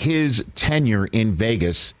take his tenure in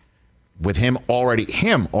Vegas with him already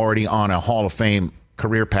on a Hall of Fame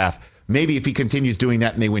career path? Maybe if he continues doing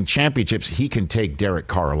that and they win championships, he can take Derek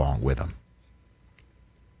Carr along with him.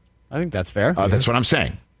 I think that's fair. That's what I'm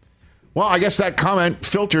saying. Well, I guess that comment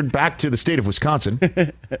filtered back to the state of Wisconsin.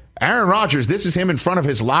 Aaron Rodgers, this is him in front of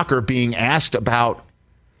his locker being asked about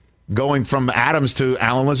going from Adams to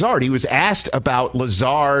Allen Lazard. He was asked about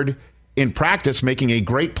Lazard in practice making a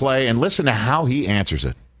great play, and listen to how he answers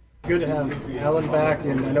it. Good to have Allen back,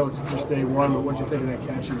 and I know it's just day one, but what do you think of that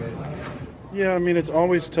catch you made? Yeah, I mean, it's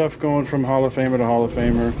always tough going from Hall of Famer to Hall of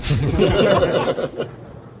Famer.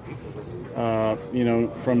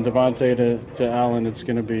 From Devontae to Allen, it's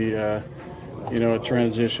going to be, a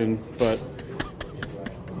transition, but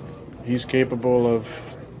he's capable of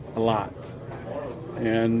a lot.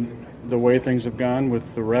 And the way things have gone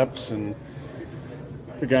with the reps and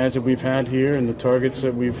the guys that we've had here and the targets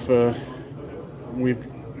that we've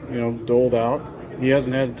doled out, he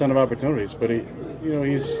hasn't had a ton of opportunities, but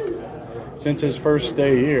he's since his first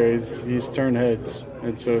day here, he's turned heads,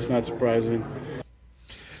 and so it's not surprising.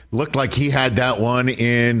 Looked like he had that one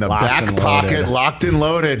in the back pocket, locked and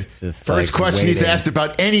loaded. First question he's asked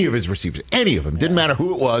about any of his receivers, any of them. Didn't matter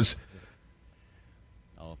who it was.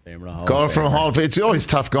 Hall of Famer to Hall going of from Famer. Hall of Fame. It's always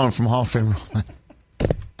tough going from Hall of Fame.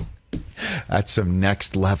 That's some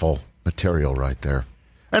next level material right there.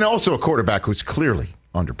 And also a quarterback who's clearly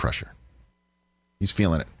under pressure. He's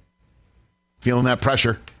feeling it. Feeling that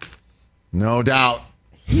pressure. No doubt.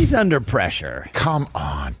 He's under pressure. Come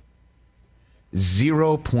on.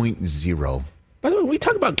 0.0. By the way, when we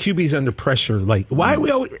talk about QBs under pressure, like why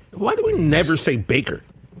do we never say Baker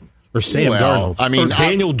or Sam Darnold or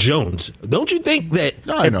Daniel Jones? Don't you think that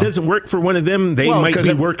if it doesn't work for one of them, they might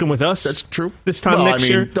be working with us? That's true. This time next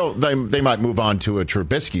year, they might move on to a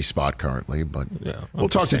Trubisky spot currently, but we'll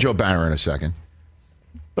talk to Joe Banner in a second.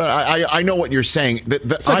 But I know what you're saying.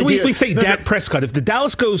 We say Dak Prescott. If the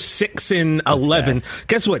Dallas goes 6-11,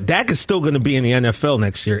 guess what? Dak is still going to be in the NFL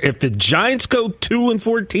next year. If the Giants go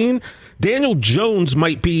 2-14, Daniel Jones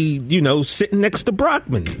might be, sitting next to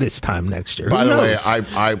Brockman this time next year. By the way,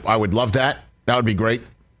 I would love that. That would be great.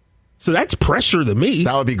 So that's pressure to me.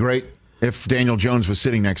 That would be great if Daniel Jones was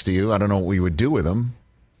sitting next to you. I don't know what we would do with him.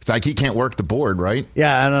 It's like he can't work the board, right?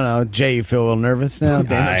 Yeah, I don't know. Jay, you feel a little nervous now?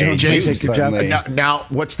 Daniel Jones take your job. Now,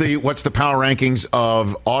 what's the power rankings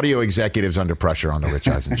of audio executives under pressure on the Rich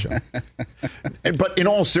Eisen show? But in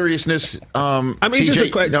all seriousness,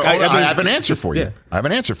 CJ, I have an answer for you. Yeah. I have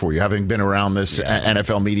an answer for you, having been around this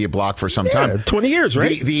NFL media block for some time. 20 years,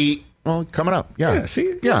 right? Well, coming up. Yeah.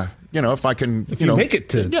 See? Yeah. If I can, make it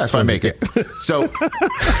to. Yeah, if I make it. So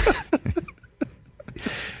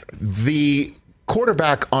the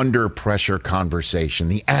quarterback under pressure conversation,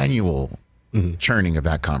 the annual churning of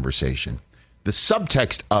that conversation, the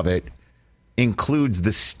subtext of it includes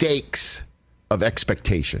the stakes of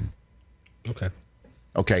expectation.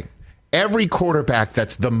 Okay. Every quarterback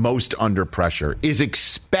that's the most under pressure is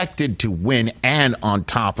expected to win, and on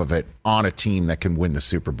top of it, on a team that can win the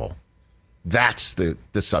Super Bowl. That's the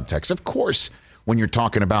subtext. Of course, when you're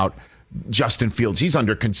talking about Justin Fields, he's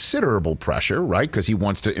under considerable pressure, right? Because he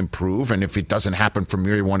wants to improve. And if it doesn't happen from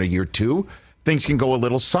year one to year two, things can go a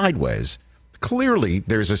little sideways. Clearly,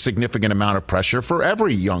 there's a significant amount of pressure for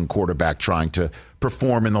every young quarterback trying to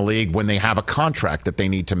perform in the league when they have a contract that they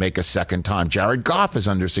need to make a second time. Jared Goff is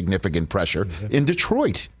under significant pressure in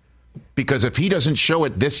Detroit. Because if he doesn't show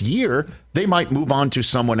it this year, they might move on to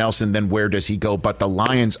someone else, and then where does he go? But the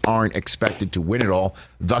Lions aren't expected to win it all.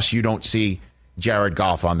 Thus, you don't see Jared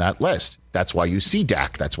Goff on that list. That's why you see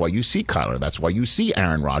Dak. That's why you see Kyler. That's why you see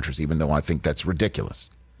Aaron Rodgers, even though I think that's ridiculous.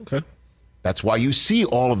 Okay. That's why you see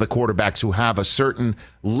all of the quarterbacks who have a certain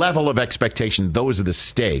level of expectation. Those are the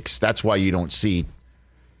stakes. That's why you don't see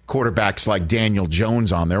quarterbacks like Daniel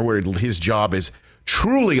Jones on there, where his job is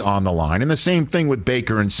truly on the line. And the same thing with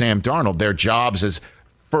Baker and Sam Darnold. Their jobs as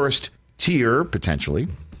first tier, potentially,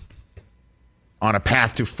 on a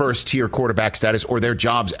path to first tier quarterback status, or their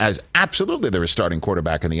jobs as absolutely they're a starting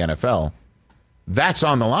quarterback in the NFL. That's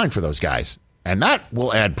on the line for those guys. And that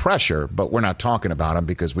will add pressure, but we're not talking about them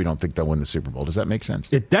because we don't think they'll win the Super Bowl. Does that make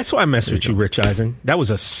sense? That's why I messed with you, Rich Eisen. That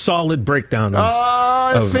was a solid breakdown.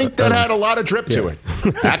 I think that had a lot of drip to it,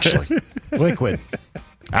 actually. Liquid.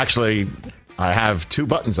 Actually, I have 2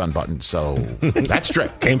 buttons unbuttoned, so that's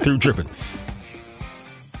drip. Came through dripping.